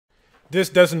This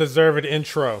doesn't deserve an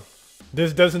intro.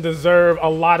 This doesn't deserve a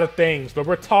lot of things, but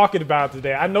we're talking about it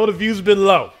today. I know the views have been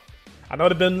low. I know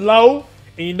they've been low,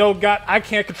 and you know, God, I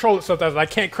can't control it sometimes. I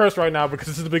can't curse right now because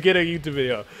this is the beginning of a YouTube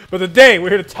video. But today, we're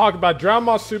here to talk about Dragon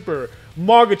Ball Super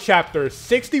Manga Chapter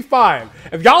 65.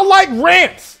 If y'all like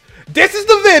rants, this is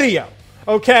the video,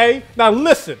 okay? Now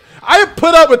listen, I have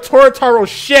put up with Toyotaro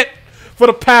shit for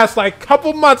the past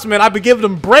couple months, man. I've been giving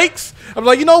them breaks. I'm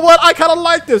like, you know what? I kind of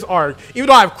like this arc, even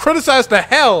though I've criticized the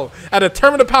hell out of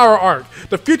Terminal Power arc,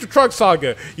 the Future Trunk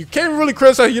Saga. You can't really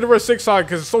criticize Universe 6 Saga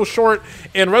because it's so short,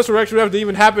 and Resurrection didn't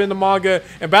even happen in the manga,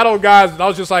 and Battle of Gods, I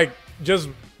was just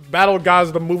Battle of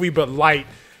Gods the movie, but light.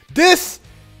 This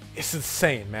is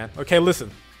insane, man. Okay,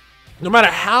 listen. No matter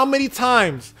how many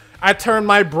times I turn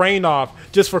my brain off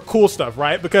just for cool stuff,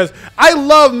 right? Because I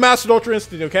love Master Ultra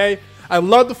Instinct, okay? I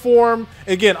love the form.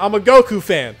 Again, I'm a Goku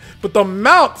fan. But the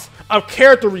amount of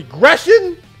character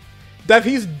regression that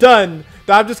he's done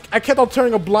that I kept on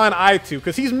turning a blind eye to,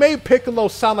 because he's made Piccolo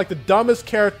sound like the dumbest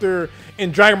character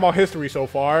in Dragon Ball history so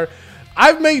far.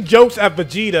 I've made jokes at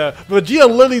Vegeta. Vegeta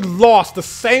literally lost the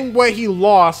same way he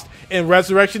lost in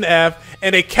Resurrection F,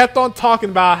 and they kept on talking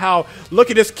about how, look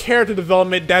at this character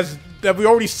development that we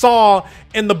already saw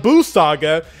in the Buu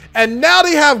Saga, and now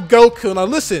they have Goku. Now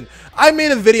listen, I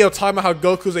made a video talking about how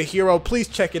Goku's a hero. Please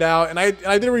check it out. And I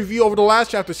did a review over the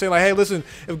last chapter saying hey, listen,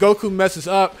 if Goku messes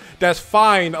up, that's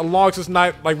fine, as long as it's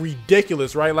not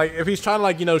ridiculous, right? Like if he's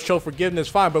trying to show forgiveness,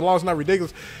 fine, but as long as it's not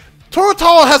ridiculous.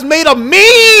 Toyotaro has made a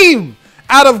meme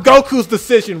out of Goku's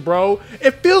decision, bro.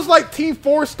 It feels like Team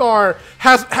 4-Star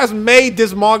has made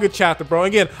this manga chapter, bro.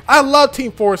 Again, I love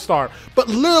Team 4-Star, but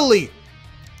literally,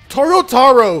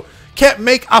 Toyotaro can't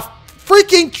make a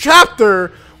freaking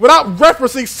chapter without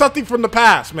referencing something from the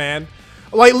past, man.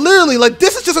 Literally,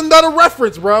 this is just another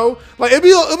reference, bro. It'd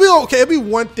be okay. It'd be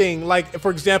one thing,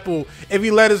 for example, if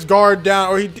he let his guard down,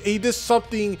 or he did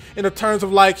something in the terms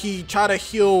of he tried to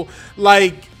heal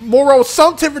Moro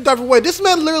some different way. This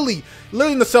man literally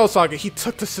in the Cell Saga, he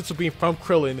took the Senzu Bean from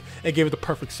Krillin and gave it the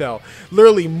Perfect Cell.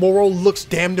 Literally, Moro looks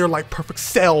damn near like Perfect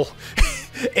Cell,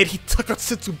 and he took a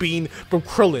Senzu Bean from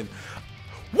Krillin.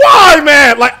 Why,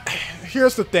 man?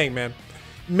 Here's the thing, man.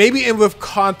 Maybe with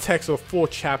context of a full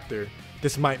chapter,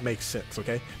 this might make sense,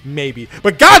 okay? Maybe.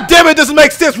 But goddamn it, doesn't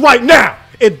make sense right now.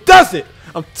 It doesn't.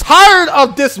 I'm tired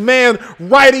of this man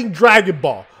writing Dragon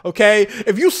Ball, okay?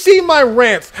 If you see my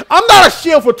rants, I'm not a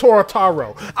shield for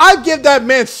Toyotaro. I give that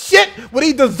man shit when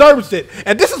he deserves it.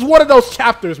 And this is one of those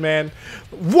chapters, man.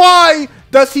 Why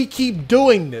does he keep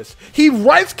doing this? He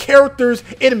writes characters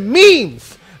in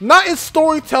memes. Not in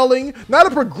storytelling, not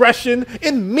in progression,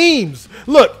 in memes.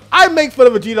 Look, I make fun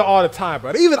of Vegeta all the time,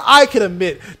 bro. Even I can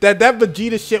admit that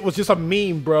Vegeta shit was just a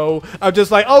meme, bro. I'm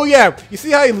just oh yeah, you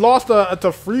see how he lost to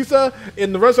Frieza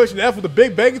in the Resurrection F with the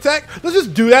Big Bang Attack? Let's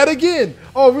just do that again.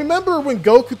 Oh, remember when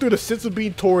Goku threw the Senzu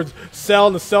Bean towards Cell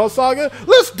in the Cell Saga?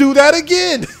 Let's do that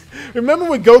again. Remember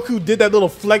when Goku did that little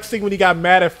flexing when he got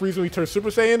mad at Frieza when he turned Super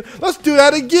Saiyan? Let's do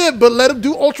that again, but let him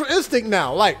do Ultra Instinct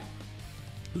now.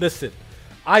 Listen.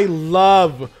 I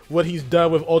love what he's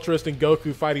done with Ultra Instinct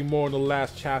Goku fighting more in the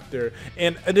last chapter.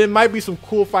 And there might be some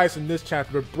cool fights in this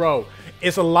chapter, but bro,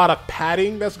 it's a lot of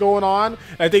padding that's going on.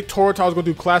 And I think Toyotaro's going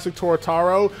to do classic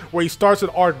Toyotaro, where he starts an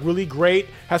arc really great,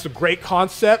 has some great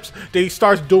concepts, then he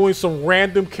starts doing some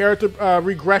random character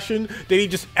regression, then he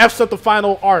just F's up the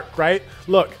final arc, right?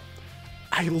 Look,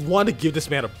 I want to give this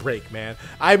man a break, man.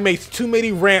 I made too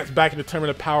many rants back in the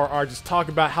Terminal Power arc just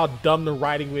talking about how dumb the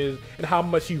writing is and how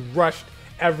much he rushed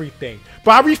everything.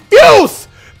 But I refuse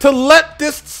to let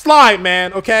this slide,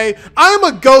 man, okay? I'm a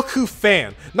Goku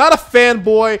fan, not a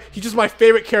fanboy. He's just my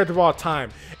favorite character of all time.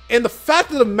 And the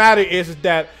fact of the matter is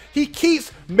that he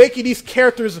keeps making these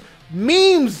characters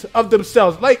memes of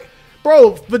themselves.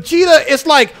 Bro, Vegeta is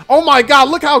oh my god,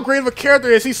 look how great of a character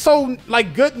he is. He's so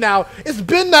good now. It's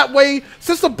been that way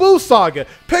since the Buu Saga.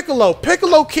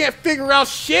 Piccolo can't figure out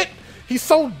shit. He's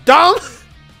so dumb.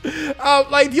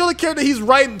 The only character he's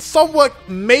writing somewhat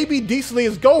maybe decently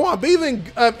is Gohan, but even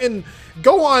in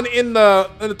Gohan in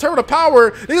the Terminal Power,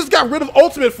 they just got rid of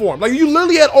Ultimate Form. You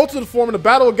literally had Ultimate Form in the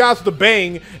Battle of Gods with the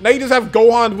Bang. Now you just have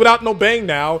Gohan without no Bang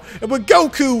now. And with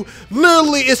Goku,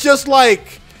 literally it's just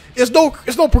it's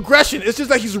no progression. It's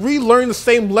just he's relearning the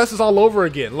same lessons all over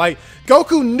again.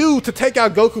 Goku knew to take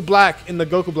out Goku Black in the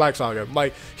Goku Black Saga.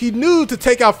 He knew to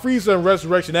take out Frieza in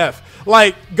Resurrection F.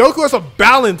 Goku has a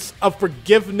balance of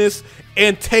forgiveness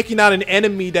and taking out an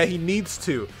enemy that he needs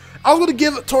to. I was going to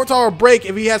give Toyotaro a break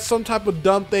if he had some type of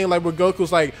dumb thing where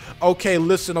Goku's okay,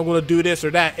 listen, I'm going to do this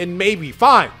or that, and maybe,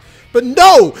 fine. But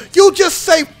no, you just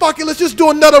say, fuck it, let's just do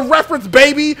another reference,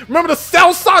 baby. Remember the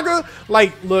Cell Saga?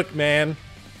 Look, man.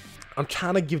 I'm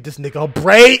trying to give this nigga a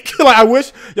break. Like, I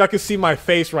wish y'all could see my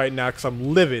face right now because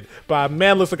I'm livid. But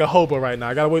man looks like a hobo right now.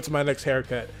 I gotta wait till my next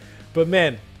haircut. But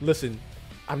man, listen,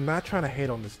 I'm not trying to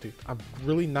hate on this dude. I'm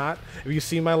really not. If you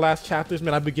see my last chapters,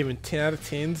 man, I've been giving 10 out of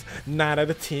 10s, 9 out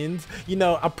of 10s. You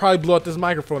know, I'll probably blow out this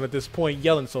microphone at this point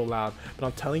yelling so loud. But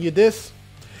I'm telling you this.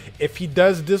 If he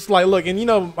does this, like, look, and you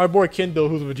know, my boy Kendall,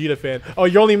 who's a Vegeta fan, oh,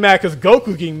 you're only mad because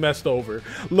Goku getting messed over.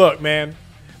 Look, man,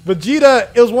 Vegeta,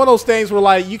 it was one of those things where,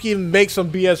 like, you can even make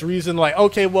some BS reason, like,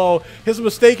 okay, well, his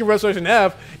mistake in Resurrection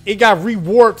F, it got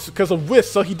reworked because of Whis,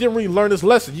 so he didn't really learn his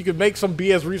lesson. You could make some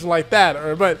BS reason like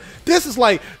that, but this is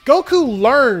like, Goku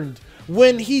learned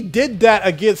when he did that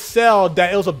against Cell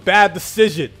that it was a bad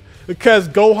decision because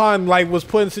Gohan, like, was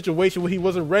put in a situation where he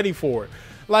wasn't ready for it.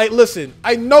 Like, listen,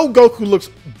 I know Goku looks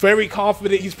very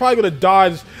confident. He's probably going to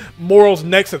dodge Moro's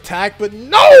next attack, but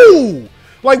no!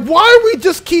 Like, why do we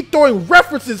just keep throwing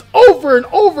references over and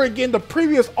over again to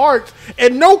previous arcs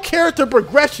and no character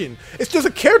progression? It's just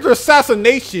a character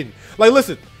assassination. Like,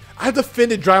 listen, I've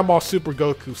defended Dragon Ball Super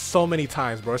Goku so many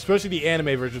times, bro, especially the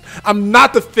anime version. I'm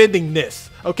not defending this,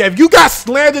 okay? If you got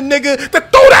slander, nigga, then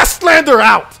throw that slander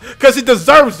out because it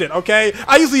deserves it, okay?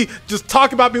 I usually just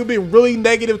talk about people being really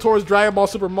negative towards Dragon Ball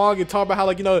Super manga and talk about how,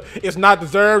 like, you know, it's not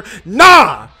deserved.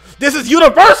 Nah, this is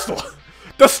universal.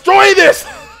 Destroy this.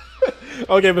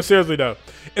 Okay, but seriously though,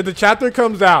 if the chapter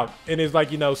comes out and is,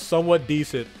 like, you know, somewhat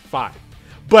decent, fine.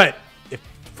 But if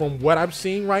from what I'm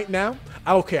seeing right now,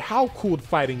 I don't care how cool the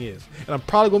fighting is, and I'm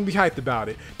probably gonna be hyped about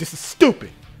it. This is stupid.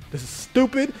 This is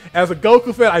stupid. As a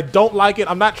Goku fan, I don't like it.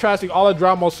 I'm not trashing all of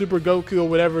Dragon Ball Super Goku or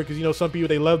whatever, because, you know, some people,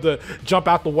 they love to jump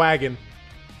out the wagon.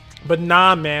 But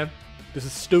nah, man, this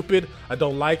is stupid. I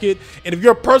don't like it. And if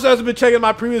you're a person that's been checking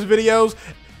my previous videos,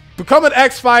 become an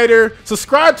X Fighter,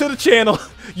 subscribe to the channel.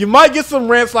 You might get some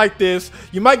rants like this.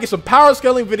 You might get some power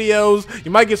scaling videos.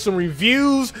 You might get some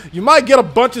reviews. You might get a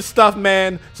bunch of stuff,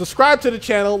 man. Subscribe to the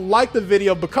channel, like the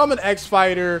video, become an X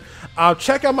Fighter.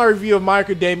 Check out my review of My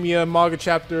Academia manga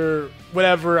chapter,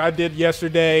 whatever I did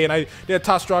yesterday, and I did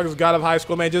Top Strongest God of High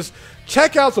School, man. Just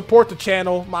check out, support the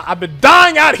channel. I've been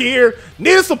dying out here,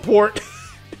 needed support.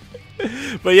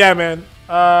 But yeah, man.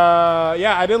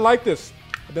 Yeah, I didn't like this.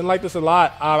 I didn't like this a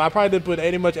lot. I probably didn't put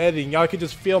any much editing. Y'all could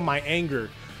just feel my anger.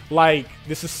 Like,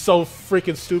 this is so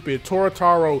freaking stupid.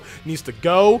 Toyotaro needs to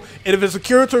go. And if it's a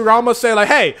Toriyama say, like,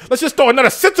 hey, let's just throw another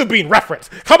Senzu Bean reference.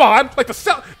 Come on. Like,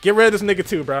 get rid of this nigga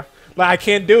too, bro. Like, I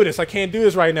can't do this. I can't do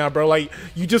this right now, bro. Like,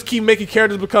 you just keep making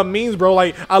characters become memes, bro.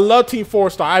 Like, I love Team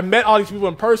 4-Star. I met all these people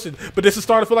in person, but this is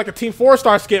starting to feel like a Team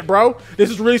 4-Star skit, bro. This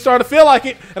is really starting to feel like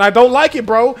it, and I don't like it,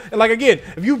 bro. And, like, again,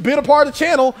 if you've been a part of the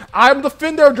channel, I'm a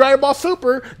defender of Dragon Ball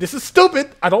Super. This is stupid.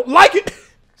 I don't like it.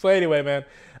 So, anyway, man.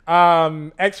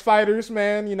 X Fighters,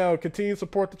 man, you know, continue to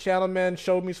support the channel, man.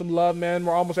 Show me some love, man.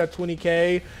 We're almost at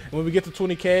 20K. And when we get to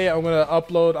 20K, I'm gonna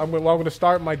upload. I'm gonna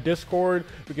start my Discord.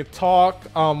 We can talk,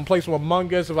 play some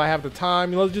Among Us if I have the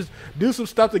time. You know, just do some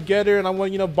stuff together, and I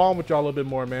want, you know, bond with y'all a little bit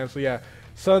more, man. So yeah,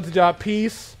 SonTj,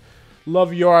 peace,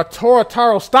 love you,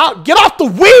 Toyotaro. Stop, get off the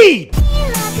weed.